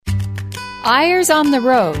Eyres on the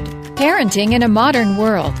Road, Parenting in a Modern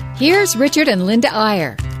World. Here's Richard and Linda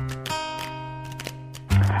Eyre.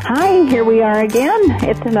 Hi, here we are again.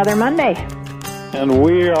 It's another Monday. And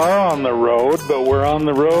we are on the road, but we're on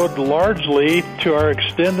the road largely to our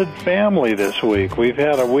extended family this week. We've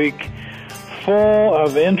had a week full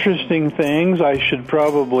of interesting things. I should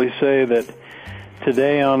probably say that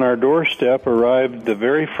today on our doorstep arrived the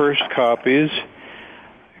very first copies,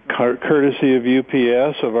 courtesy of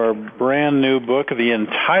UPS, of our brand new book, The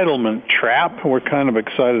Entitlement Trap. We're kind of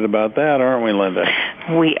excited about that, aren't we, Linda?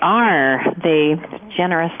 We are. They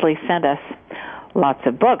generously sent us lots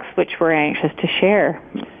of books, which we're anxious to share.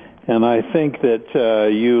 And I think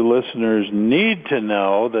that you listeners need to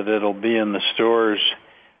know that it'll be in the stores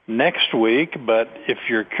next week. But if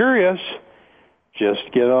you're curious, just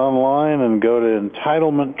get online and go to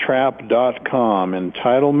entitlementtrap.com.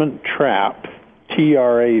 Entitlementtrap,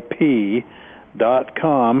 TRAP.com,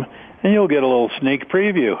 and you'll get a little sneak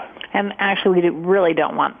preview. And actually, we really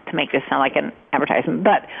don't want to make this sound like an advertisement,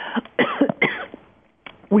 but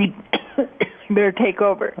we better take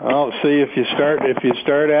over. Oh, see, if you start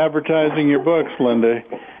advertising your books, Linda,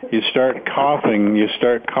 you start coughing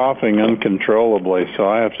uncontrollably. So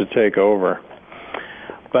I have to take over.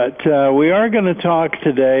 But we are going to talk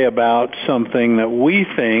today about something that we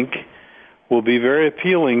think will be very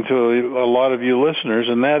appealing to a lot of you listeners,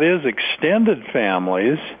 and that is extended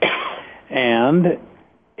families and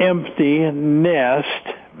empty nest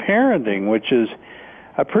parenting, which is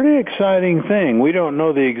a pretty exciting thing. We don't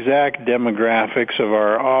know the exact demographics of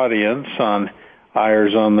our audience on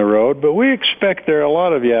Eyres on the Road, but we expect there are a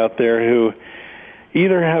lot of you out there who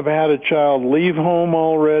either have had a child leave home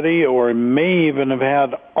already or may even have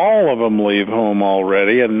had all of them leave home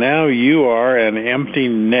already, and now you are an empty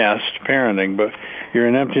nest parenting, but you're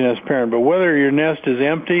an empty nest parent. But whether your nest is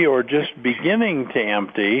empty or just beginning to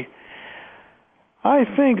empty, I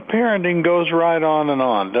think parenting goes right on and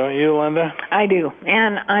on, don't you, Linda? I do,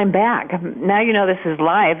 and I'm back. Now you know this is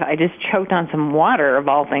live. I just choked on some water, of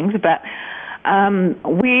all things, but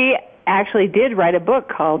we actually did write a book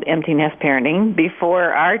called Empty Nest Parenting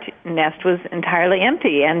before our nest was entirely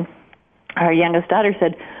empty, and our youngest daughter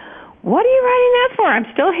said, "What are you writing that for? I'm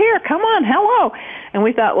still here. Come on, hello." And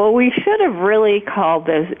we thought, well, we should have really called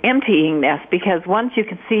this Emptying Nest, because once you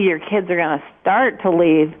can see your kids are going to start to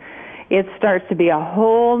leave, it starts to be a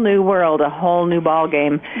whole new world, a whole new ball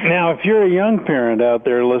game. Now, if you're a young parent out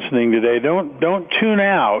there listening today, don't tune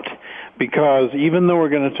out, because even though we're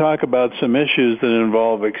going to talk about some issues that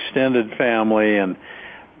involve extended family and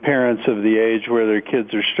parents of the age where their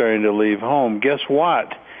kids are starting to leave home, guess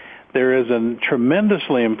what? There is a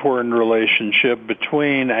tremendously important relationship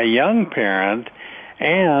between a young parent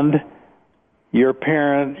and your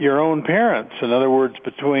own parents. In other words,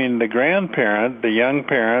 between the grandparent, the young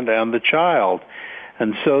parent, and the child.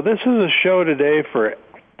 And so this is a show today for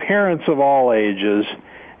parents of all ages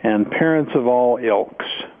and parents of all ilks.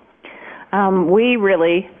 We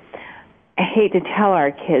really hate to tell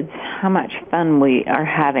our kids how much fun we are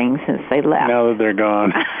having since they left. Now that they're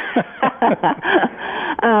gone.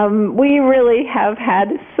 We really have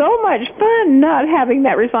had so much fun not having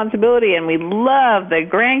that responsibility, and we love the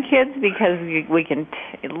grandkids because we can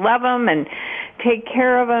love them and take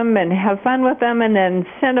care of them and have fun with them and then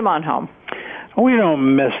send them on home. We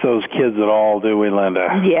don't miss those kids at all, do we,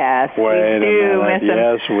 Linda? Yes, we do miss them.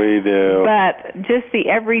 Yes, we do. But just the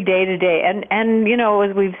every day-to-day, and you know,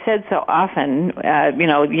 as we've said so often,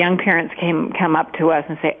 young parents come up to us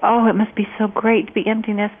and say, "Oh, it must be so great to be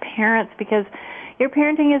empty nest parents because your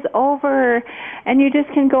parenting is over, and you just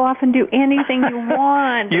can go off and do anything you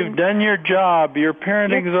want. You've done your job. Your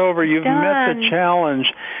parenting's over. You've met the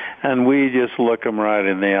challenge." And we just look them right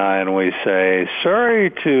in the eye and we say,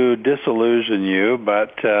 "Sorry to disillusion you,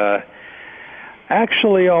 but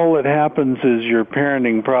actually all that happens is your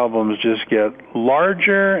parenting problems just get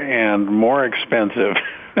larger and more expensive."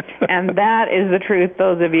 And that is the truth,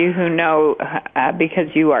 those of you who know,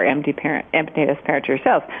 because you are empty nest parents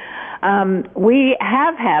yourself. We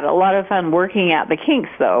have had a lot of fun working out the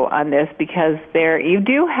kinks, though, on this, because you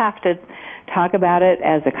do have to talk about it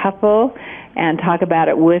as a couple and talk about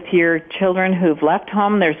it with your children who've left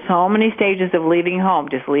home. There's so many stages of leaving home,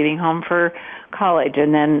 just leaving home for college,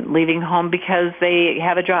 and then leaving home because they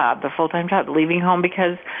have a job, a full-time job, leaving home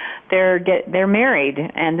because they're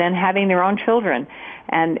married, and then having their own children.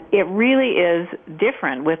 And it really is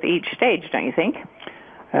different with each stage, don't you think?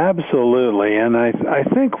 Absolutely. And I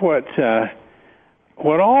think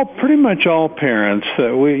pretty much all parents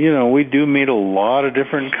that we do meet a lot of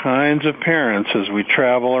different kinds of parents as we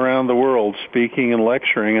travel around the world speaking and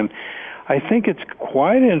lecturing, and I think it's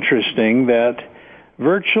quite interesting that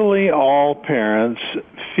virtually all parents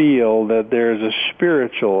feel that there's a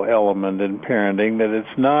spiritual element in parenting, that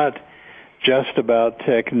it's not just about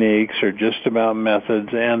techniques or just about methods.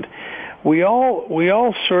 And we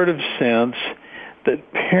all sort of sense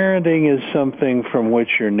that parenting is something from which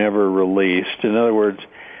you're never released. In other words,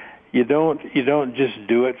 you don't just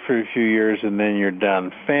do it for a few years and then you're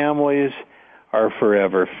done. Families are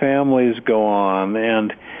forever. Families go on.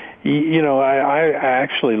 And I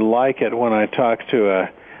actually like it when I talk to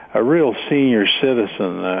a real senior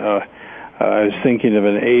citizen. I was thinking of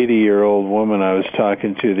an 80-year-old woman I was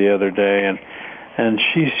talking to the other day, and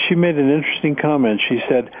she made an interesting comment. She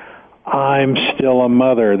said, "I'm still a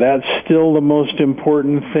mother. That's still the most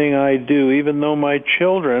important thing I do, even though my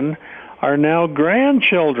children are now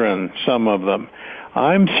grandchildren, some of them.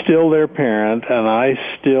 I'm still their parent, and I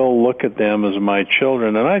still look at them as my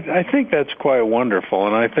children." And I think that's quite wonderful.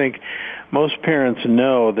 And I think most parents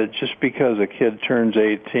know that just because a kid turns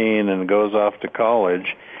 18 and goes off to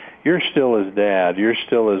college, you're still his dad, you're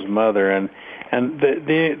still his mother. And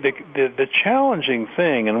the challenging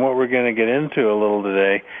thing, and what we're going to get into a little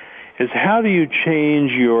today, is how do you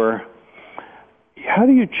change your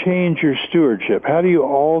stewardship? How do you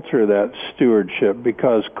alter that stewardship?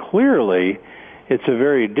 Because clearly it's a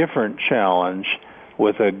very different challenge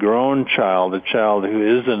with a grown child, a child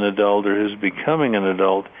who is an adult or who's becoming an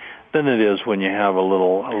adult, than it is when you have a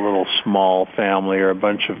little small family or a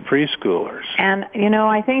bunch of preschoolers. And,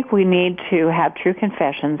 I think we need to have true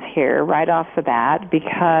confessions here right off the bat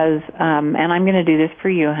because, and I'm going to do this for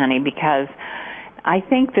you, honey, because I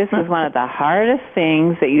think this is one of the hardest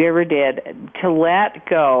things that you ever did, to let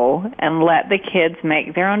go and let the kids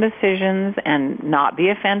make their own decisions and not be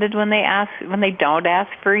offended when they don't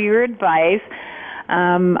ask for your advice.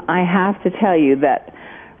 I have to tell you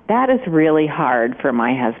that is really hard for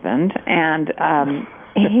my husband, and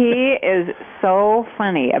he is so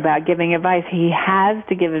funny about giving advice. He has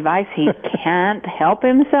to give advice. He can't help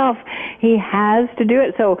himself. He has to do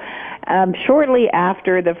it. So shortly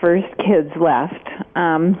after the first kids left...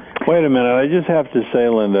 Wait a minute. I just have to say,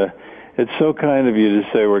 Linda, it's so kind of you to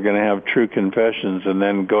say we're going to have true confessions and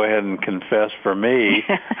then go ahead and confess for me.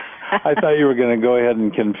 I thought you were going to go ahead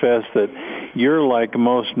and confess that you're like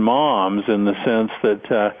most moms in the sense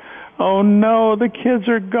that, oh no, the kids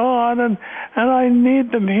are gone and I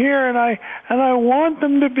need them here and I want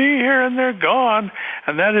them to be here and they're gone.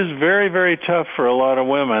 And that is very, very tough for a lot of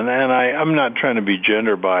women. And I'm not trying to be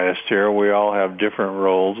gender biased here. We all have different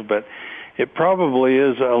roles, but it probably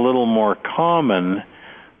is a little more common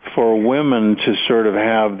for women to sort of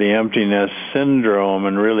have the empty nest syndrome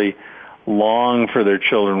and really long for their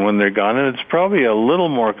children when they're gone. And it's probably a little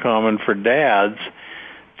more common for dads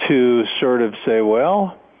to sort of say,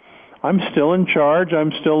 well, I'm still in charge.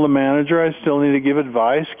 I'm still the manager. I still need to give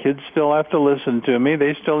advice. Kids still have to listen to me.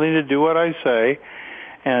 They still need to do what I say.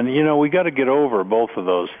 And, we got to get over both of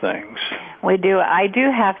those things. We do. I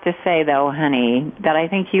do have to say, though, honey, that I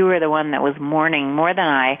think you were the one that was mourning more than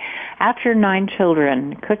I. After 9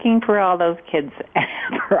 children, cooking for all those kids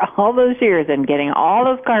for all those years and getting all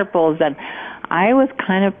those carpools, and I was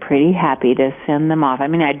kind of pretty happy to send them off. I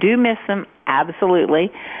mean, I do miss them,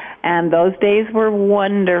 absolutely. And those days were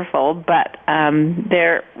wonderful, but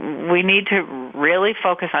we need to really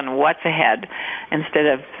focus on what's ahead instead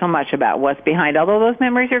of so much about what's behind. Although those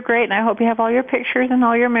memories are great, and I hope you have all your pictures and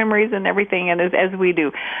all your memories and everything, and as we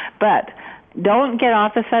do. But don't get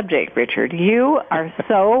off the subject, Richard. You are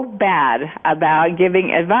so bad about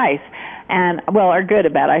giving advice. And, are good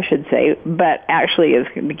about, I should say, but actually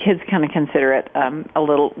the kids kind of consider it a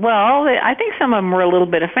little, I think some of them were a little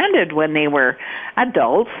bit offended when they were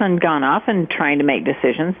adults and gone off and trying to make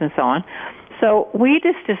decisions and so on. So we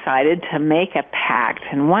just decided to make a pact,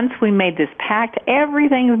 and once we made this pact,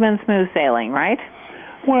 everything's been smooth sailing, right?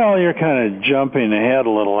 Well, you're kind of jumping ahead a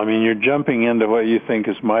little. I mean, you're jumping into what you think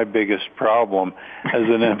is my biggest problem as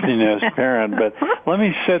an empty nest parent. But let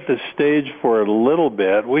me set the stage for it a little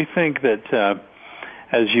bit. We think that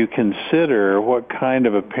as you consider what kind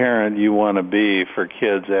of a parent you want to be for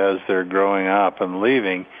kids as they're growing up and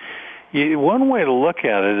leaving, one way to look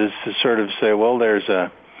at it is to sort of say, well, there's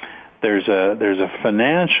a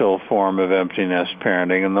financial form of empty nest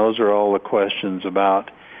parenting, and those are all the questions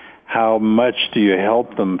about how much do you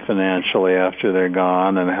help them financially after they're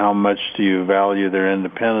gone, and how much do you value their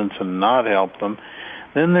independence and not help them.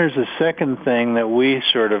 Then there's a second thing that we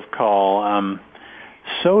sort of call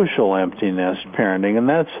social empty nest parenting, and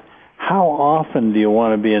that's how often do you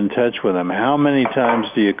want to be in touch with them? How many times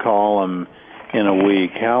do you call them in a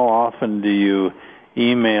week? How often do you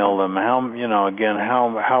email them?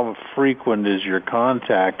 How frequent is your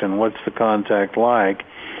contact, and what's the contact like?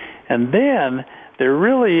 And then there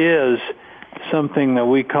really is something that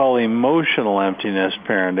we call emotional empty nest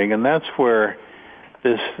parenting, and that's where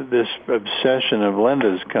this obsession of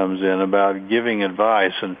Linda's comes in about giving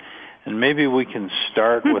advice, and maybe we can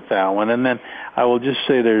start with that one. And then I will just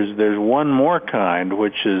say there's one more kind,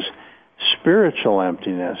 which is spiritual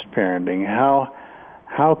empty nest parenting.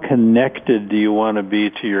 How connected do you want to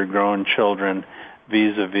be to your grown children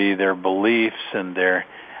vis-a-vis their beliefs and their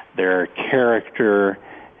character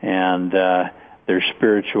and their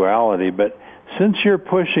spirituality? But since you're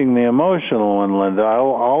pushing the emotional one, Linda,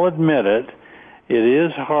 I'll admit it. It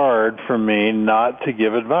is hard for me not to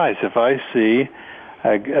give advice. If I see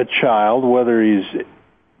a child, whether he's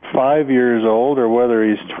 5 years old or whether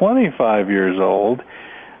he's 25 years old,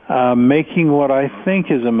 making what I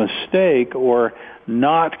think is a mistake or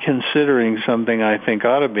not considering something I think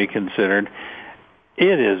ought to be considered,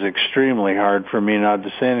 it is extremely hard for me not to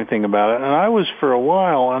say anything about it. And I was for a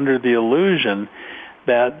while under the illusion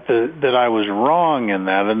that I was wrong in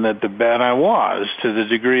that, and that I was, to the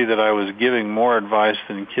degree that I was giving more advice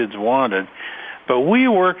than kids wanted. But we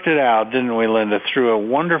worked it out, didn't we, Linda, through a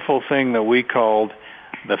wonderful thing that we called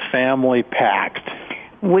the Family Pact.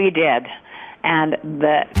 We did. And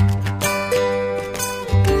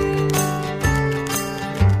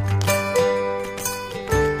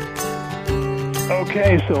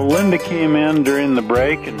Okay, so Linda came in during the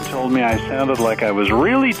break and told me I sounded like I was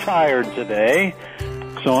really tired today.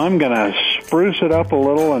 So I'm going to spruce it up a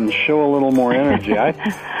little and show a little more energy. I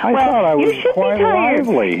thought I was quite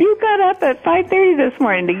lively. You got up at 5:30 this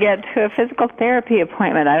morning to get to a physical therapy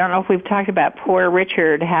appointment. I don't know if we've talked about poor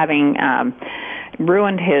Richard having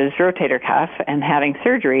ruined his rotator cuff and having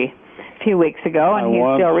surgery a few weeks ago, and he's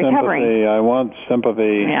still recovering. I want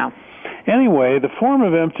sympathy. Yeah. Anyway, the form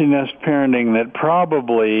of empty nest parenting that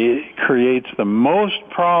probably creates the most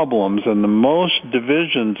problems and the most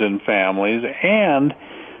divisions in families and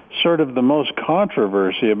sort of the most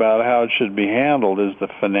controversy about how it should be handled is the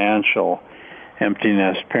financial empty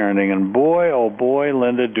nest parenting. And boy, oh boy,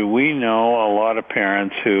 Linda, do we know a lot of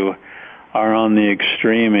parents who are on the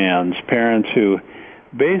extreme ends, parents who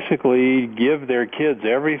basically give their kids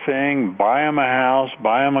everything, buy them a house,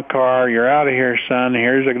 buy them a car, you're out of here, son,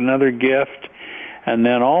 here's another gift, and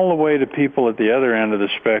then all the way to people at the other end of the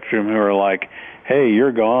spectrum who are like, hey,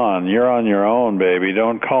 you're gone, you're on your own, baby,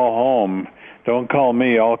 don't call home, don't call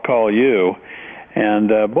me, I'll call you. And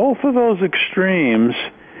both of those extremes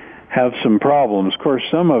have some problems. Of course,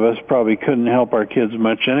 some of us probably couldn't help our kids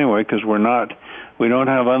much anyway because we don't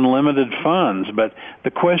have unlimited funds, but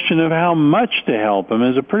the question of how much to help them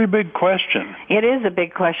is a pretty big question. It is a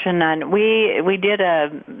big question, and we did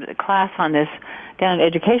a class on this down at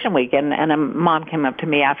Education Week, and a mom came up to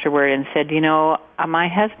me afterward and said, you know, my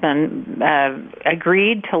husband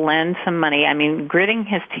agreed to lend some money, gritting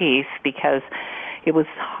his teeth because it was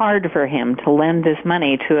hard for him to lend this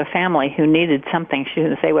money to a family who needed something. She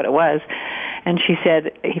didn't say what it was. And she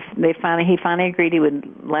said he finally agreed he would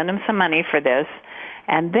lend him some money for this.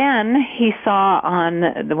 And then he saw on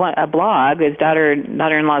a blog, his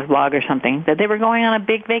daughter-in-law's blog or something, that they were going on a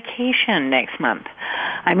big vacation next month.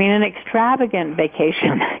 An extravagant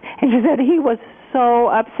vacation. And she said he was so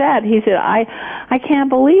upset. He said, I can't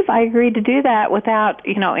believe I agreed to do that without,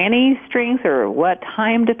 any strings or what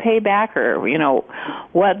time to pay back or,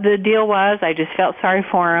 what the deal was. I just felt sorry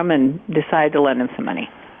for him and decided to lend him some money.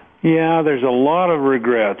 Yeah, there's a lot of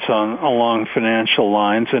regrets along financial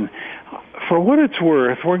lines, and for what it's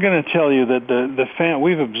worth, we're going to tell you that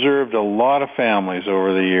we've observed a lot of families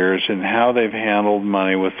over the years and how they've handled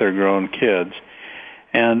money with their grown kids.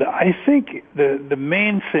 And I think the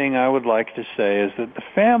main thing I would like to say is that the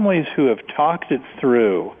families who have talked it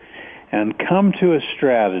through and come to a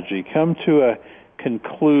strategy, come to a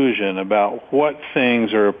conclusion about what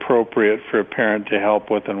things are appropriate for a parent to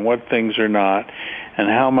help with and what things are not, and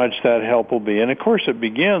how much that help will be. And of course it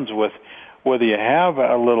begins with whether you have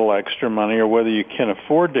a little extra money or whether you can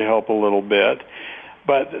afford to help a little bit.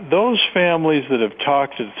 But those families that have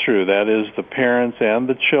talked it through, that is the parents and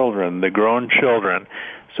the children, the grown children,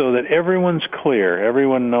 so that everyone's clear,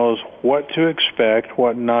 everyone knows what to expect,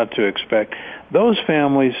 what not to expect, those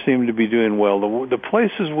families seem to be doing well. The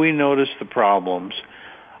places we notice the problems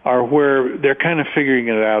are where they're kind of figuring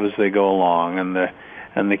it out as they go along,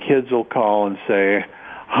 and the kids will call and say,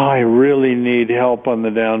 I really need help on the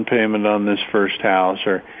down payment on this first house,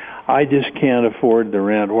 or I just can't afford the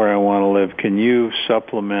rent where I want to live. Can you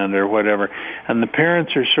supplement or whatever? And the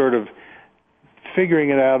parents are sort of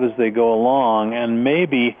figuring it out as they go along and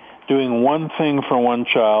maybe doing one thing for one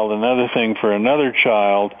child, another thing for another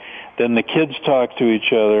child then the kids talk to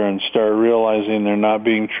each other and start realizing they're not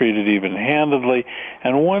being treated even-handedly,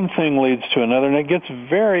 and one thing leads to another, and it gets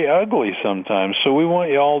very ugly sometimes. So we want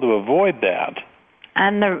you all to avoid that.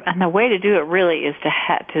 And the way to do it really is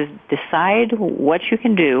to decide what you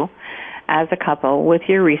can do as a couple with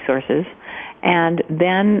your resources, and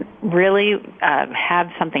then really have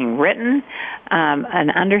something written, an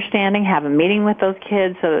understanding, have a meeting with those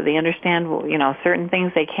kids so that they understand, certain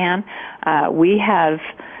things they can. We have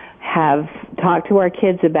talked to our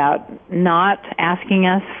kids about not asking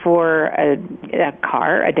us for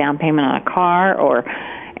a down payment on a car, or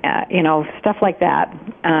stuff like that.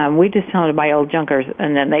 We just tell them to buy old junkers,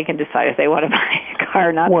 and then they can decide if they want to buy a car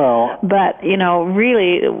or not. Well, but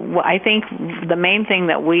really, I think the main thing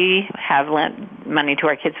that we have lent money to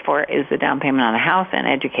our kids for is the down payment on a house and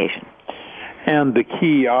education. And the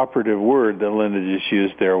key operative word that Linda just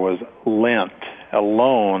used there was lent, a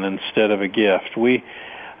loan instead of a gift.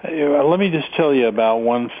 Let me just tell you about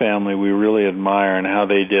one family we really admire and how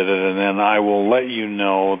they did it, and then I will let you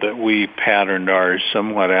know that we patterned ours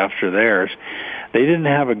somewhat after theirs. They didn't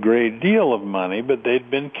have a great deal of money, but they'd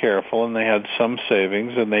been careful, and they had some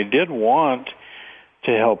savings, and they did want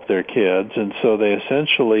to help their kids, and so they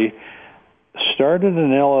essentially started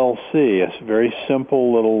an LLC, a very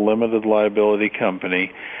simple little limited liability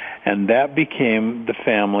company, and that became the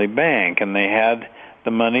family bank, and they had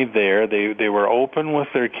the money there. They were open with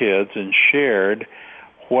their kids and shared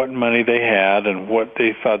what money they had and what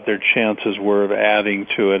they thought their chances were of adding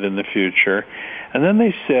to it in the future. And then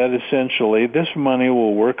they said, essentially, this money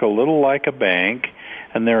will work a little like a bank,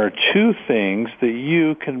 and there are two things that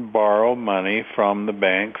you can borrow money from the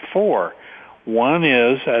bank for. One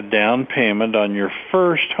is a down payment on your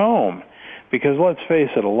first home, because let's face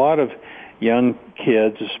it, a lot of young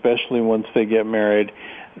kids, especially once they get married,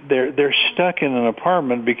 they're stuck in an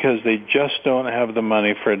apartment because they just don't have the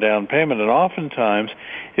money for a down payment. And oftentimes,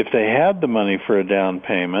 if they had the money for a down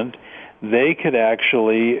payment, they could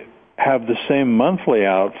actually have the same monthly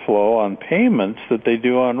outflow on payments that they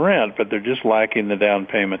do on rent, but they're just lacking the down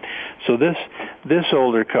payment. So this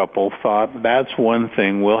older couple thought that's one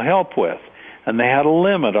thing we'll help with. And they had a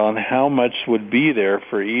limit on how much would be there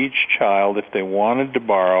for each child if they wanted to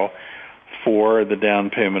borrow for the down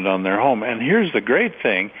payment on their home. And here's the great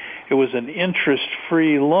thing. It was an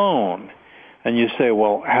interest-free loan. And you say,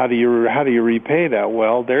 well, how do you repay that?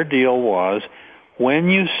 Well, their deal was, when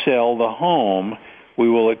you sell the home, we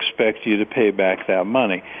will expect you to pay back that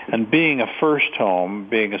money. And being a first home,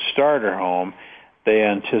 being a starter home, they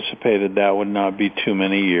anticipated that would not be too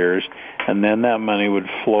many years. And then that money would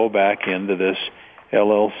flow back into this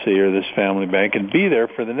LLC or this family bank and be there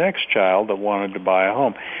for the next child that wanted to buy a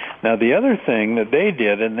home. Now, the other thing that they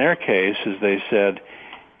did in their case is they said,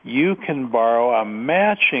 you can borrow a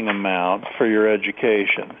matching amount for your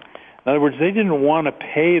education. In other words, they didn't want to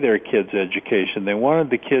pay their kids' education. They wanted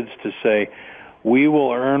the kids to say, we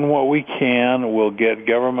will earn what we can, we'll get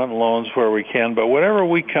government loans where we can, but whatever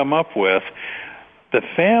we come up with, the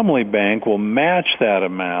family bank will match that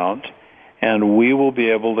amount, and we will be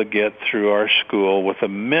able to get through our school with a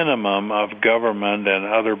minimum of government and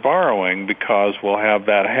other borrowing because we'll have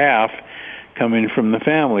that half coming from the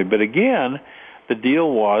family. But again, the deal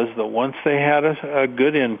was that once they had a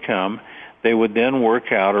good income, they would then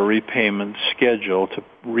work out a repayment schedule to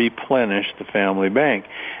replenish the family bank.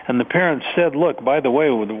 And the parents said, look, by the way,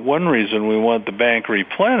 one reason we want the bank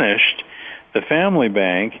replenished, the family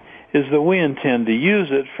bank, is that we intend to use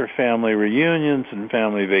it for family reunions and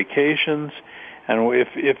family vacations. And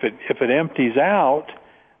if it empties out,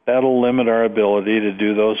 that'll limit our ability to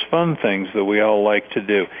do those fun things that we all like to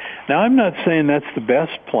do. Now, I'm not saying that's the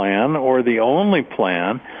best plan or the only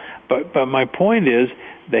plan, but my point is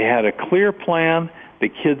they had a clear plan. The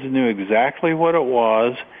kids knew exactly what it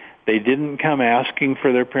was. They didn't come asking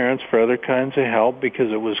for their parents for other kinds of help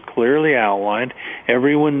because it was clearly outlined.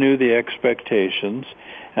 Everyone knew the expectations.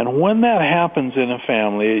 And when that happens in a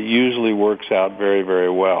family, it usually works out very, very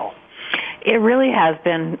well. It really has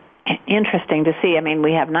been interesting to see. I mean,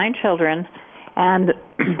 we have 9 children, and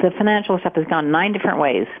the financial stuff has gone 9 different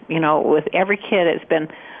ways. With every kid, it's been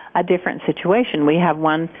a different situation. We have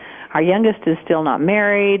one, our youngest is still not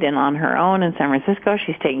married and on her own in San Francisco.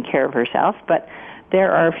 She's taking care of herself, but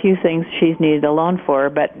there are a few things she's needed a loan for.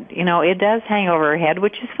 But, it does hang over her head,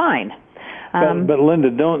 which is fine. But Linda,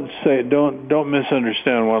 don't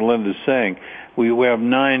misunderstand what Linda's saying. We have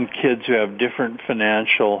 9 kids who have different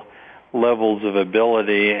financial levels of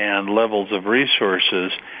ability and levels of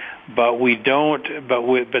resources, but we don't. But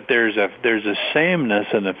there's a sameness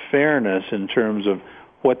and a fairness in terms of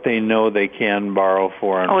what they know they can borrow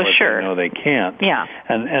for and what they know they can't. Yeah.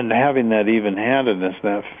 And having that even-handedness,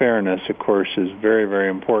 that fairness, of course, is very, very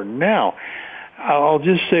important. Now, I'll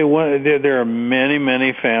just say there are many,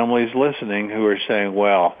 many families listening who are saying,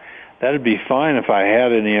 well, that'd be fine if I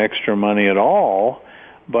had any extra money at all,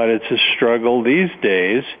 but it's a struggle these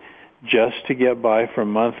days just to get by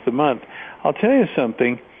from month to month. I'll tell you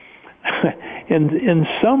something. In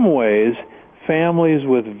some ways, families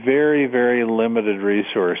with very, very limited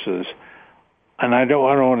resources, and I don't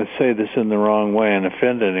want to say this in the wrong way and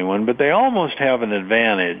offend anyone, but they almost have an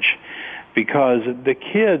advantage because the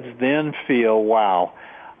kids then feel, wow,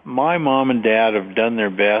 my mom and dad have done their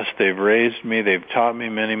best. They've raised me. They've taught me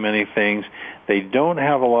many, many things. They don't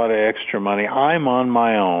have a lot of extra money. I'm on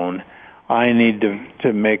my own. I need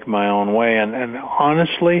to make my own way. And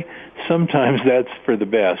honestly, sometimes that's for the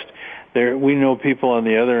best. We know people on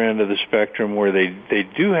the other end of the spectrum where they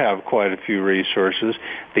do have quite a few resources.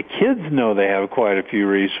 The kids know they have quite a few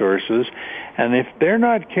resources. And if they're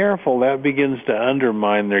not careful, that begins to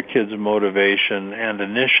undermine their kids' motivation and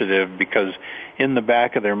initiative because in the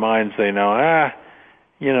back of their minds they know,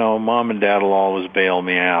 mom and dad will always bail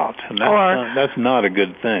me out. And that's not a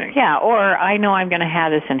good thing. Yeah, or I know I'm going to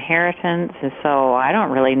have this inheritance, so I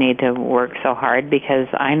don't really need to work so hard because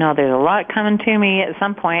I know there's a lot coming to me at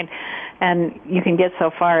some point. And you can get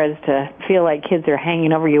so far as to feel like kids are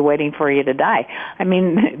hanging over you waiting for you to die. I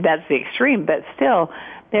mean, that's the extreme, but still,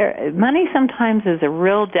 money sometimes is a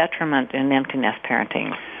real detriment in empty nest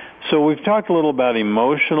parenting. So we've talked a little about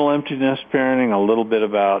emotional empty nest parenting, a little bit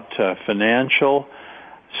about financial.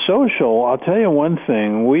 Social, I'll tell you one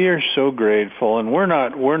thing, we are so grateful, and we're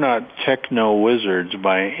not techno wizards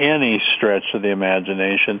by any stretch of the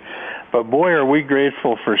imagination, but boy are we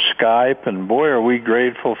grateful for Skype, and boy are we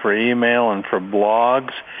grateful for email and for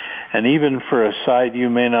blogs, and even for a site you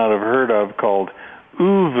may not have heard of called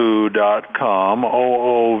oovoo.com,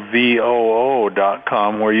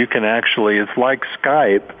 OOVOO.com, where you can actually, it's like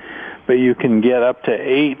Skype, but you can get up to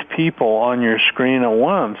 8 people on your screen at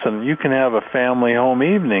once, and you can have a family home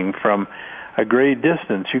evening from a great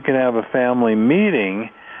distance. You can have a family meeting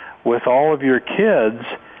with all of your kids,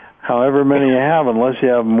 however many you have, unless you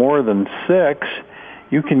have more than 6,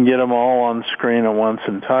 you can get them all on screen at once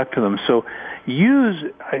and talk to them. So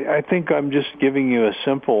I think I'm just giving you a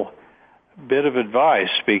simple bit of advice,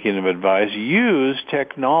 speaking of advice, use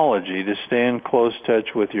technology to stay in close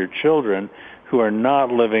touch with your children who are not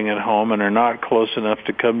living at home and are not close enough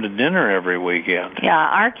to come to dinner every weekend. Yeah,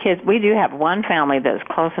 our kids, we do have one family that's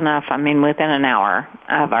close enough, within an hour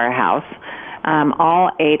of our house.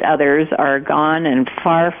 All 8 others are gone and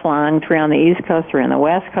far flung, 3 on the East Coast, 3 on the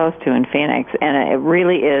West Coast, 2 in Phoenix, and it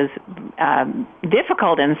really is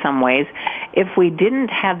difficult in some ways. If we didn't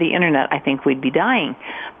have the Internet, I think we'd be dying.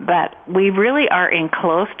 But we really are in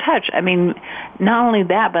close touch. Not only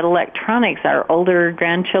that, but electronics. Our older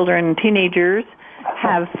grandchildren, teenagers,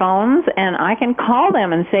 have phones, and I can call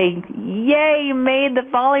them and say, yay, you made the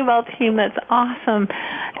volleyball team, that's awesome.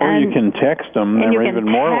 Or you can text them, they're even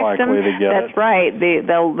more likely to get it. That's right, they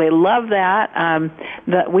love that.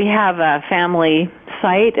 We have a family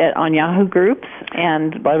site on Yahoo Groups.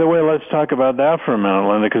 And by the way, let's talk about that for a minute,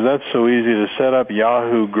 Linda, because that's so easy to set up,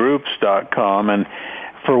 yahoogroups.com, and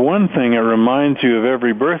for one thing, it reminds you of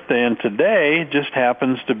every birthday, and today just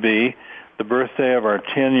happens to be the birthday of our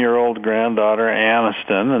 10-year-old granddaughter,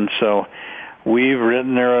 Aniston, and so we've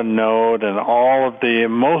written her a note, and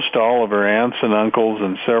most all of her aunts and uncles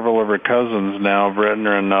and several of her cousins now have written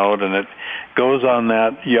her a note, and it goes on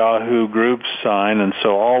that Yahoo Groups sign, and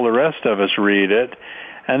so all the rest of us read it,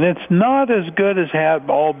 and it's not as good as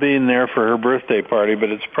all being there for her birthday party, but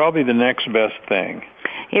it's probably the next best thing.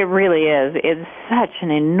 It really is. It's such an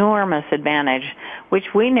enormous advantage,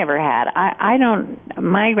 which we never had.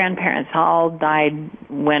 My grandparents all died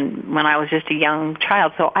when I was just a young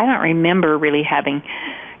child, so I don't remember really having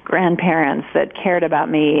grandparents that cared about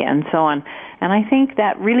me and so on. And I think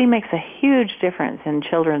that really makes a huge difference in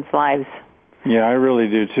children's lives. Yeah, I really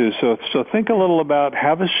do too. So think a little about,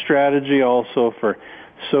 have a strategy also for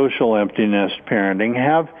social empty nest parenting.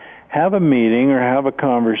 Have a meeting or have a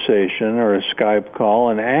conversation or a Skype call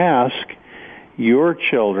and ask your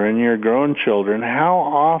children, your grown children, how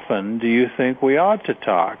often do you think we ought to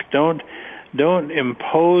talk? Don't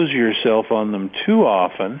impose yourself on them too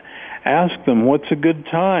often. Ask them, what's a good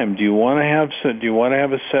time? Do you want to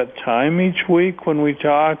have a set time each week when we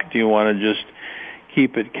talk? Do you want to just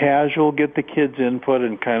keep it casual? Get the kids' input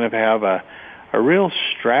and kind of have a real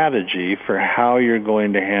strategy for how you're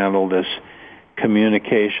going to handle this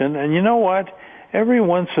communication. And you know what? Every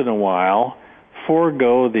once in a while,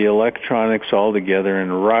 forego the electronics altogether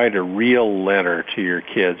and write a real letter to your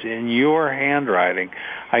kids in your handwriting.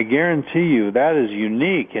 I guarantee you that is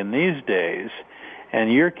unique in these days.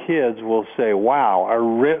 And your kids will say, wow, a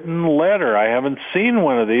written letter. I haven't seen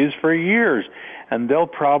one of these for years. And they'll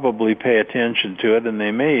probably pay attention to it, and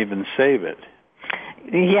they may even save it.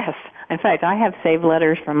 Yes. In fact, I have saved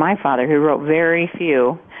letters from my father, who wrote very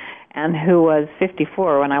few, and who was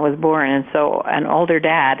 54 when I was born, and so an older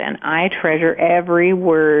dad, and I treasure every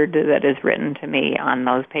word that is written to me on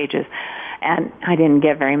those pages. And I didn't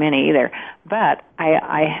get very many either. But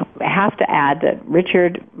I have to add that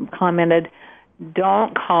Richard commented,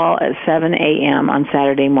 don't call at 7 a.m. on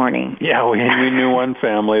Saturday morning. Yeah, we knew one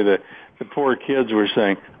family that the poor kids were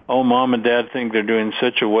saying, oh, Mom and Dad think they're doing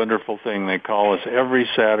such a wonderful thing. They call us every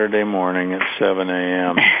Saturday morning at 7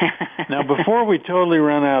 a.m. Now, before we totally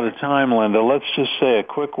run out of time, Linda, let's just say a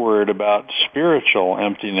quick word about spiritual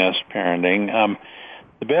empty nest parenting.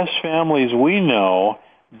 The best families we know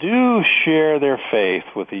do share their faith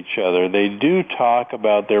with each other. They do talk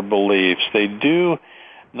about their beliefs. They do,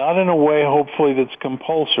 not in a way, hopefully, that's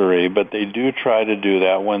compulsory, but they do try to do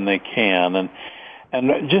that when they can.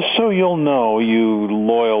 And just so you'll know, you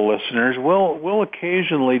loyal listeners, we'll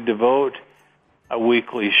occasionally devote a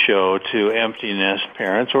weekly show to empty nest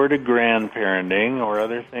parents or to grandparenting or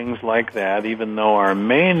other things like that, even though our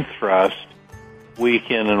main thrust week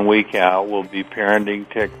in and week out will be parenting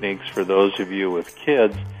techniques for those of you with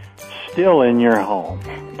kids still in your home.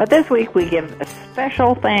 But this week we give a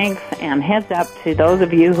special thanks and heads up to those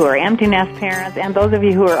of you who are empty nest parents and those of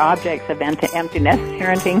you who are objects of empty nest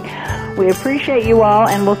parenting. We appreciate you all,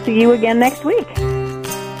 and we'll see you again next week.